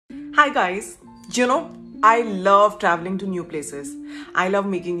Hi guys, I love traveling to new places. I love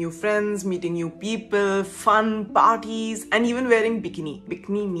making new friends, meeting new people, fun parties, and even wearing bikini.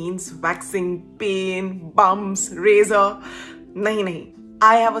 Bikini means waxing, pain, bumps, razor. Nahi.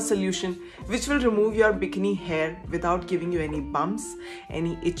 I have a solution which will remove your bikini hair without giving you any bumps,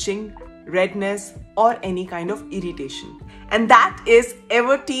 any itching, redness, or any kind of irritation. And that is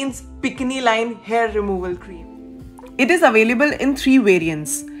everteen's Bikini Line Hair Removal Cream. It is available in 3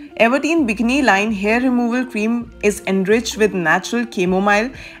 variants. everteen Bikini Line Hair Removal Cream is enriched with natural chamomile,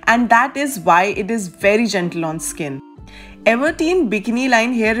 and that is why it is very gentle on skin. everteen Bikini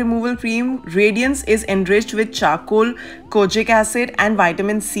Line Hair Removal Cream Radiance is enriched with charcoal, kojic acid and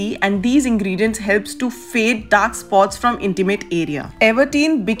vitamin C, and these ingredients helps to fade dark spots from intimate area.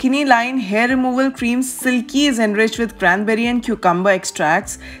 everteen Bikini Line Hair Removal Cream Silky is enriched with cranberry and cucumber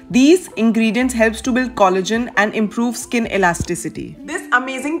extracts. These ingredients helps to build collagen and improve skin elasticity. This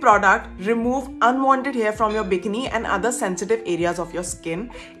amazing product removes unwanted hair from your bikini and other sensitive areas of your skin.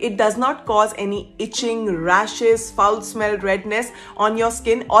 It does not cause any itching, rashes, foul smell, redness on your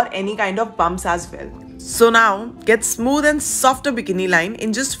skin or any kind of bumps as well. So now get smooth and softer bikini line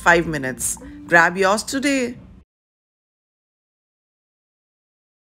in just 5 minutes. Grab yours today.